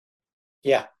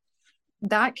 Yeah.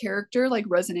 That character like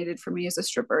resonated for me as a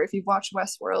stripper. If you've watched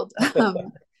Westworld,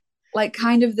 like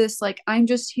kind of this like I'm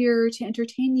just here to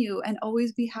entertain you and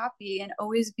always be happy and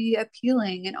always be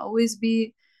appealing and always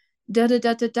be da da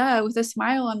da da da with a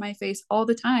smile on my face all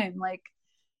the time. Like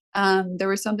there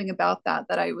was something about that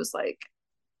I was like,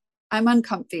 I'm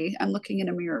uncomfy. I'm looking in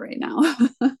a mirror right now.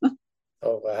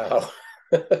 Oh wow.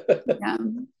 Yeah.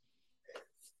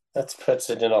 That puts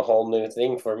it in a whole new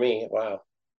thing for me. Wow.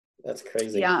 That's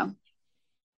crazy. Yeah.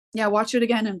 Yeah, watch it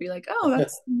again and be like, oh,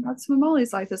 that's what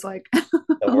Molly's life is like.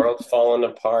 The world's falling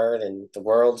apart and the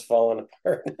world's falling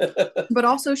apart. But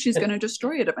also she's gonna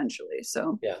destroy it eventually.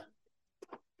 So yeah.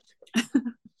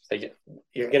 So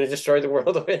you're gonna destroy the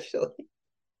world eventually.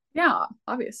 yeah,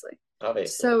 obviously.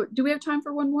 So do we have time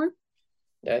for one more?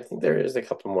 Yeah, I think there is a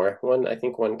couple more. I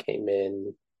think one came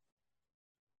in.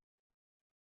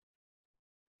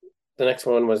 The next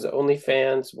one was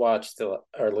OnlyFans.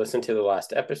 Or listen to the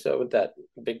last episode. That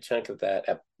big chunk of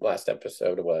that last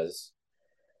episode was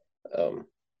about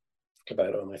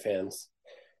OnlyFans.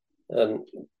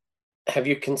 have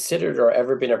you considered or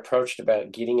ever been approached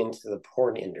about getting into the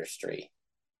porn industry?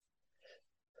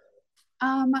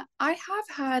 I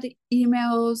have had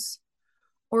emails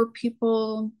or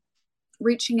people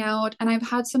reaching out, and I've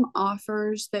had some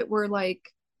offers that were like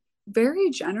very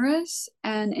generous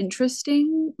and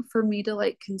interesting for me to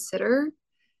like consider.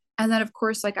 And then of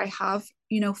course, like I have,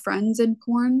 friends in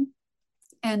porn,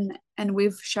 and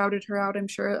we've shouted her out. I'm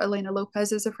sure Elena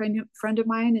Lopez is a friend of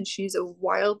mine, and she's a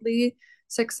wildly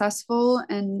successful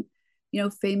and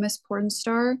famous porn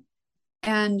star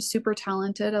and super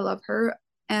talented. I love her.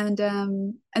 And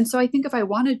so I think if I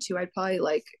wanted to, I'd probably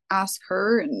like ask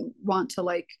her and want to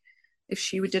like if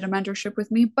she would did a mentorship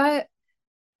with me. But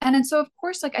and so of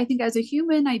course, like I think as a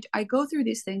human, I go through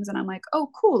these things and I'm like, oh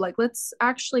cool, like let's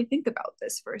actually think about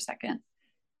this for a second.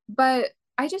 But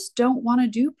I just don't want to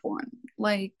do porn.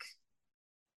 Like,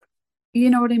 you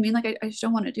know what I mean? Like I just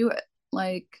don't want to do it.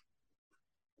 Like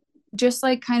just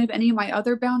like kind of any of my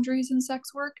other boundaries in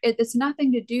sex work, it's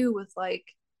nothing to do with like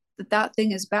that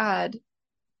thing is bad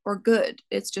or good.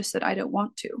 It's just that I don't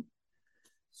want to.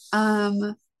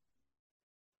 Um,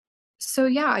 so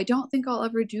yeah, I don't think I'll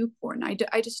ever do porn.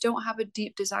 I just don't have a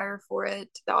deep desire for it.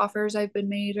 The offers I've been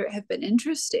made have been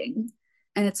interesting.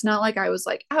 And it's not like I was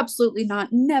like, absolutely not,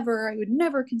 never, I would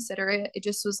never consider it. It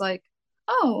just was like,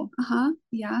 oh, uh-huh,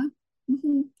 yeah,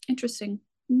 interesting.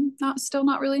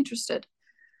 Not really interested.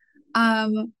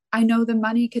 I know the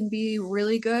money can be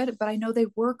really good, but I know they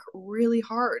work really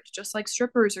hard, just like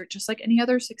strippers or just like any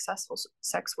other successful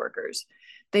sex workers.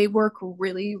 They work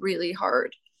really, really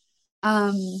hard.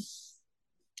 Um,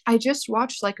 I just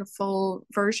watched like a full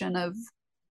version of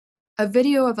a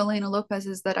video of Elena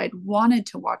Lopez's that I'd wanted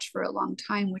to watch for a long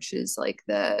time, which is like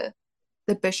the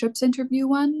bishop's interview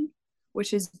one,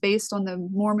 which is based on the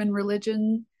Mormon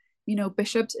religion,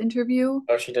 bishop's interview.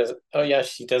 Oh, she does. Oh, yeah,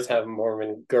 she does have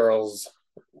Mormon girls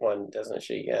one, doesn't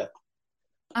she? Yeah.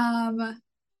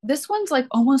 This one's like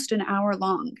almost an hour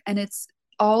long, and it's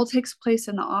all takes place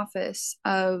in the office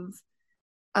of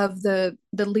the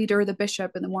leader, the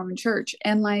bishop in the Mormon church.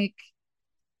 And like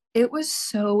it was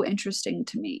so interesting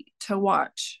to me to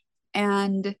watch.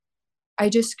 And I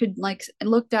just could like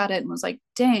looked at it and was like,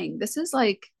 dang, this is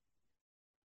like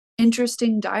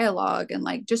interesting dialogue, and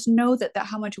like just know that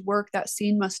how much work that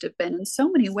scene must have been in so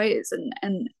many ways,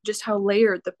 and just how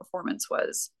layered the performance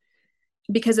was,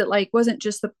 because it like wasn't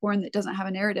just the porn that doesn't have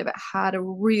a narrative, it had a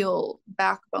real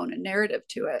backbone and narrative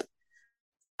to it.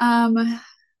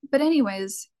 But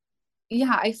anyways,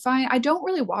 yeah, I don't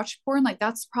really watch porn. Like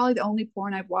that's probably the only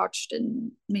porn I've watched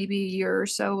in maybe a year or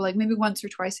so. Like maybe once or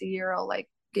twice a year I'll like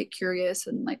get curious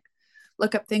and like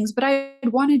look up things. But I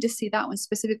wanted to see that one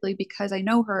specifically because I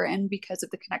know her and because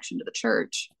of the connection to the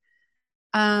church.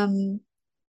 But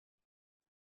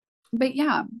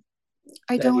yeah,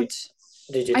 I Have you, don't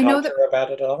did you I know talk to that her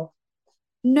about it all?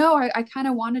 no, I kind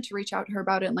of wanted to reach out to her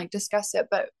about it and like discuss it,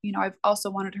 but I've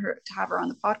also wanted her to have her on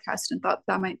the podcast and thought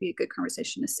that might be a good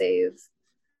conversation to save,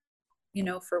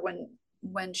 for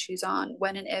when she's on,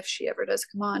 when and if she ever does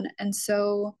come on. And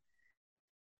so,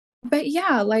 but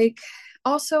yeah, like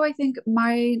also I think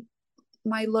my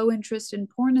low interest in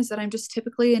porn is that I'm just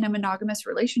typically in a monogamous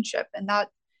relationship, and that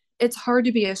it's hard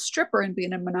to be a stripper and be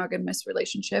in a monogamous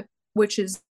relationship, which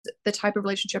is the type of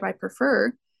relationship I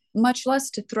prefer, much less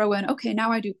to throw in, okay,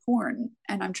 now I do porn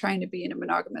and I'm trying to be in a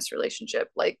monogamous relationship.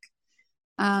 Like,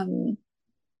 um,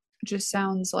 just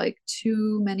sounds like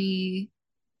too many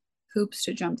hoops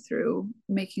to jump through,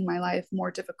 making my life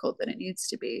more difficult than it needs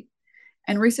to be.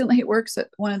 And recently at work, so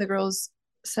one of the girls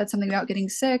said something about getting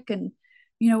sick. And,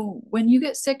 when you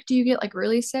get sick, do you get like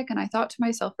really sick? And I thought to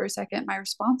myself for a second, my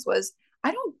response was,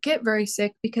 I don't get very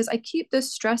sick because I keep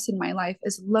this stress in my life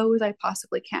as low as I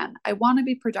possibly can. I want to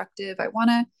be productive. I want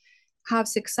to have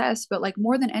success, but like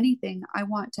more than anything, I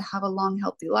want to have a long,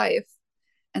 healthy life.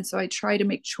 And so I try to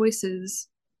make choices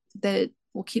that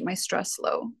will keep my stress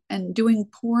low. And doing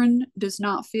porn does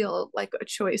not feel like a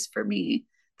choice for me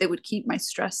that would keep my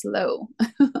stress low.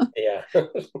 Yeah.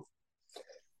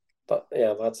 But yeah,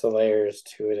 lots of layers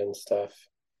to it and stuff.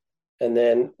 And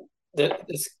then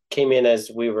this came in as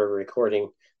we were recording.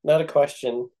 Not a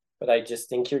question, but I just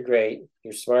think you're great.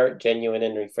 You're smart, genuine,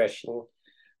 and refreshing.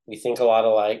 We think a lot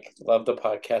alike. Love the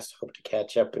podcast. Hope to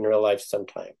catch up in real life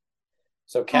sometime.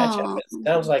 So catch up. Oh, It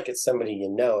sounds like it's somebody you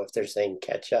know if they're saying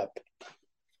catch up.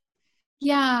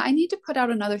 yeah, I need to put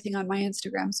out another thing on my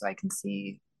Instagram so I can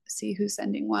see who's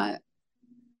sending what.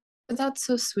 But that's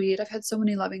so sweet. I've had so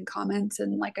many loving comments,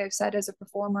 and like I've said, as a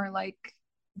performer, like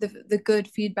the good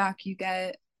feedback you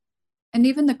get, and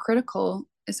even the critical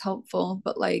is helpful,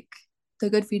 but like the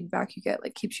good feedback you get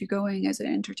like keeps you going as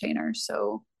an entertainer.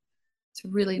 So it's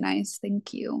really nice.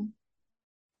 Thank you.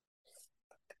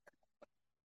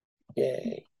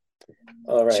 Yay.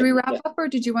 All right. Should we wrap up, or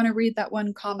did you want to read that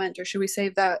one comment, or should we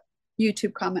save that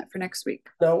YouTube comment for next week?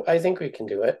 No, I think we can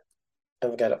do it.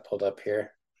 I've got it pulled up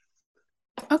here.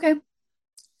 Okay.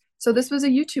 So this was a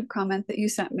YouTube comment that you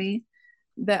sent me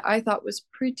that I thought was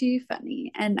pretty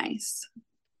funny and nice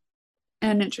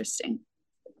and interesting.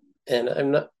 And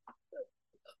I'm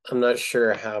not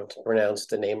sure how to pronounce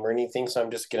the name or anything, so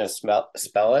I'm just gonna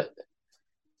spell it.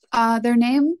 Their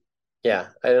name? Yeah,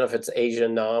 I don't know if it's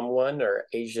Asian Nom one or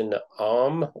Asian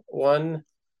one,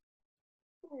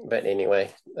 but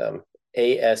anyway,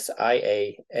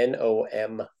 ASIANOM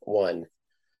 1.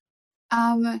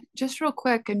 Just real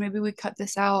quick, and maybe we cut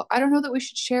this out. I don't know that we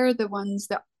should share the ones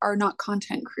that are not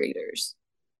content creators,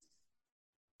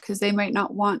 because they might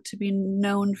not want to be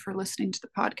known for listening to the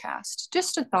podcast.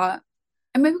 Just a thought.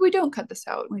 And maybe we don't cut this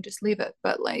out and we just leave it.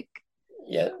 But like,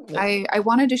 yeah, I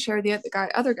wanted to share the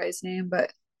other guy's name,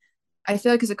 but I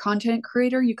feel like as a content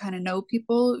creator, you kind of know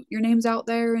people, your name's out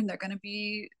there, and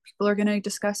people are gonna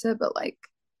discuss it. But like,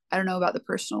 I don't know about the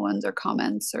personal ones or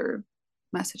comments or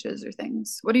messages or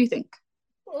things. What do you think?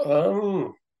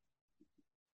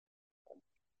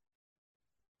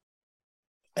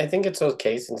 I think it's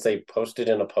okay since they posted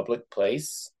in a public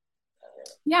place.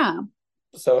 Yeah.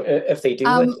 So if they do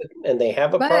listen and they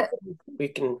have a problem, we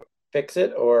can fix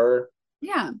it, or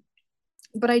yeah.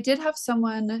 But I did have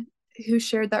someone who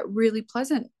shared that really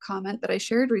pleasant comment that I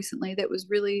shared recently that was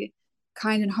really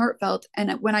kind and heartfelt. And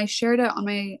when I shared it on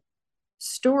my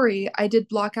story, I did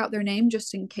block out their name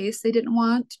just in case they didn't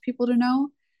want people to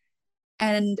know.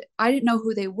 And I didn't know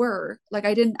who they were. Like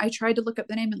I tried to look up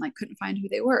the name and like couldn't find who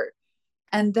they were.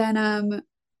 And then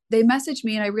they messaged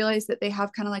me and I realized that they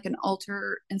have kind of like an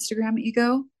alter Instagram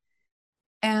ego.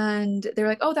 And they're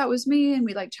like, oh, that was me. And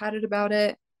we like chatted about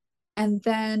it. And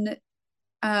then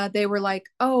they were like,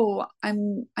 oh,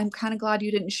 I'm kind of glad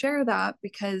you didn't share that,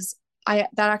 because that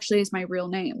actually is my real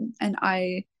name. And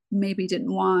I maybe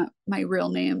didn't want my real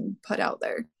name put out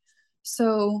there.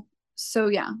 So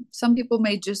yeah, some people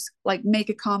may just like make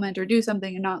a comment or do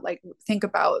something and not like think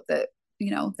about that,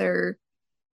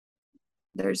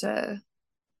 there's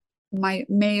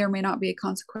may or may not be a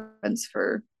consequence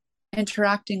for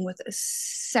interacting with a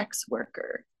sex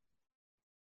worker.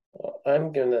 Well,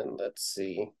 let's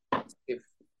see if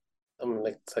I'm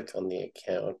gonna click on the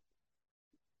account.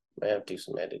 I have to do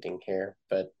some editing here,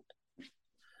 but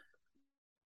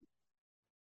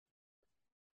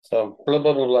so blah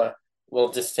blah blah blah.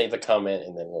 We'll just save the comment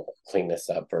and then we'll clean this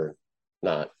up or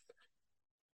not.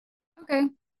 Okay.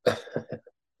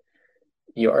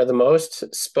 You are the most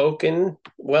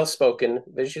well-spoken,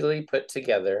 visually put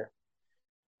together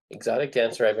exotic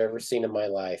dancer I've ever seen in my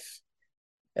life.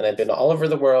 And I've been all over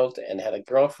the world and had a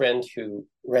girlfriend who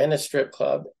ran a strip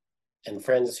club and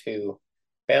friends who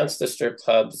bounced the strip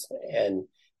clubs and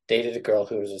dated a girl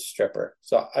who was a stripper.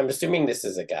 So I'm assuming this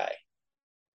is a guy.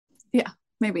 Yeah,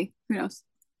 maybe. Who knows?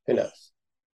 Who knows?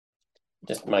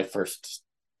 Just my first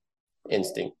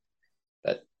instinct.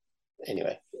 But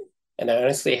anyway. And I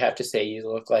honestly have to say,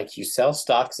 you look like you sell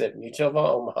stocks at Mutual of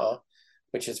Omaha,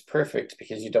 which is perfect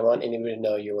because you don't want anyone to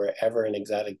know you were ever an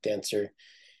exotic dancer.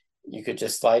 You could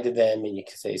just lie to them and you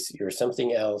could say you're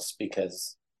something else,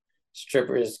 because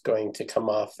stripper is going to come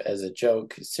off as a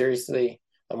joke. Seriously,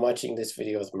 I'm watching this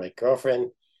video with my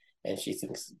girlfriend and she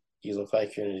thinks you look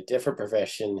like you're in a different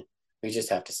profession. We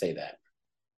just have to say that.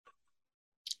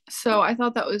 So I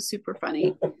thought that was super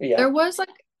funny. Yeah. There was like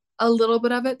a little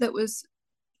bit of it that was,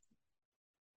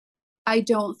 I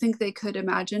don't think they could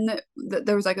imagine that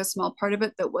there was like a small part of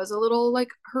it that was a little like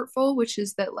hurtful, which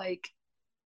is that like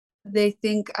they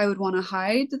think I would want to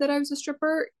hide that I was a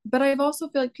stripper. But I've also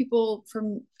feel like people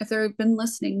if they've been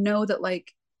listening, know that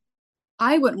like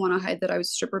I wouldn't want to hide that I was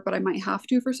a stripper, but I might have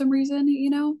to for some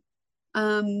reason,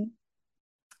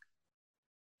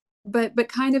 But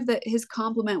kind of that his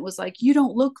compliment was like, you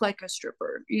don't look like a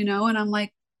stripper, and I'm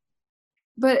like,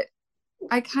 but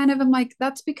I kind of am like,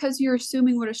 that's because you're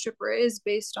assuming what a stripper is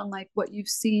based on like what you've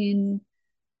seen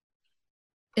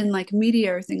in like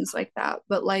media or things like that.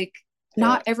 But like,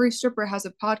 not every stripper has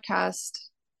a podcast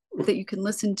that you can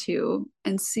listen to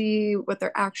and see what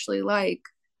they're actually like,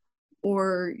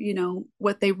 or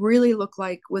what they really look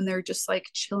like when they're just like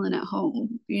chilling at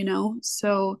home,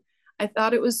 so I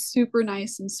thought it was super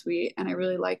nice and sweet and I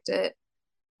really liked it,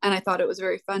 and I thought it was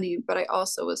very funny, but I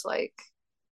also was like,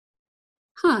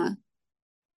 huh.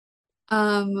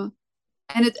 And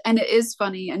it is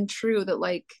funny and true that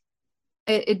like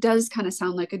it does kind of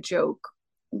sound like a joke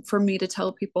for me to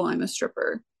tell people I'm a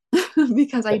stripper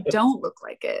because I don't look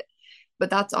like it. But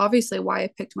that's obviously why I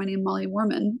picked my name, Molly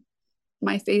Mormon.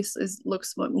 My face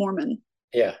looks Mormon.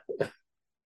 Yeah.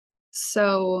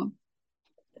 So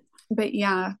But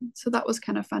yeah, so that was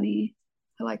kind of funny.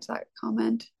 I liked that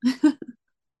comment.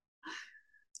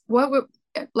 What would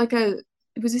like a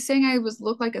was he saying I was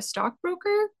look like a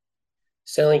stockbroker?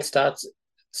 Selling stocks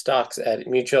at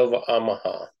Mutual of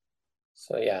Omaha.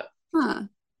 So yeah. Huh.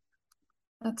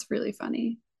 That's really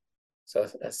funny. So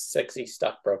a sexy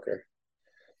stockbroker.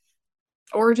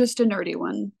 Or just a nerdy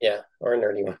one. Yeah, or a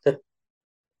nerdy one.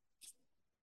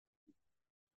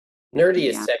 Nerdy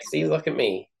is Yeah. sexy. Look at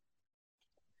me.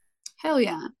 Hell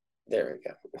yeah. There we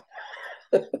go.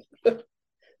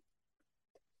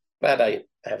 Glad I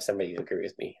have somebody who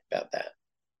agrees with me about that.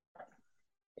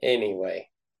 Anyway,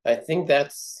 I think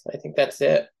that's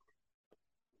it.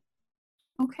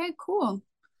 Okay, cool.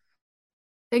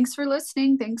 Thanks for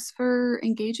listening. Thanks for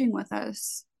engaging with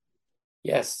us.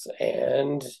 Yes,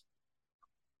 and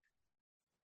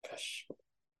gosh,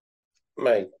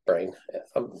 my brain.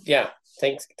 Yeah,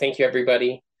 thank you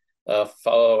everybody.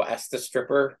 Follow Ask the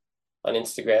Stripper on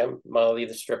Instagram, Molly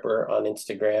the Stripper on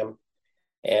Instagram,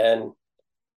 and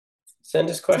send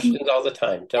us questions all the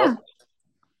time. Don't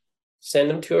send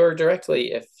them to her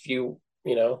directly if you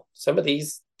know, some of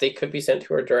these they could be sent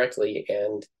to her directly,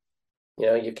 and you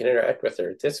know, you can interact with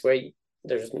her. This way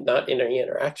there's not any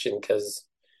interaction because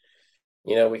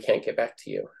you know, we can't get back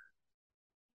to you.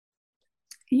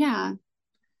 Yeah.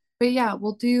 But yeah,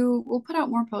 we'll put out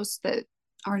more posts that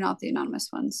are not the anonymous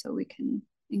ones so we can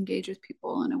engage with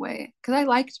people in a way. Because I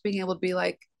liked being able to be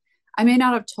like, I may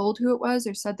not have told who it was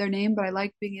or said their name, but I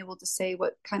like being able to say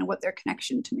what their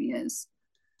connection to me is.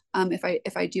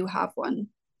 If I do have one,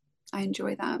 I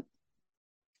enjoy that.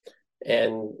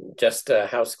 And just a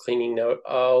house cleaning note,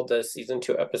 all the season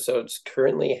 2 episodes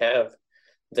currently have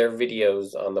their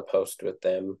videos on the post with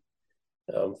them.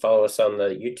 Follow us on the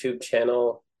YouTube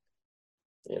channel.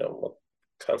 You know,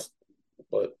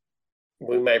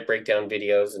 we might break down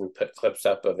videos and put clips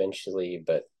up eventually,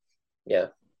 but yeah,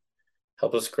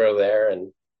 help us grow there.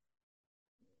 And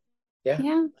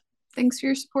yeah. Thanks for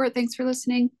your support. Thanks for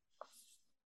listening.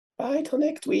 Bye till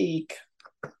next week.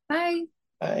 Bye.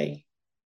 Bye.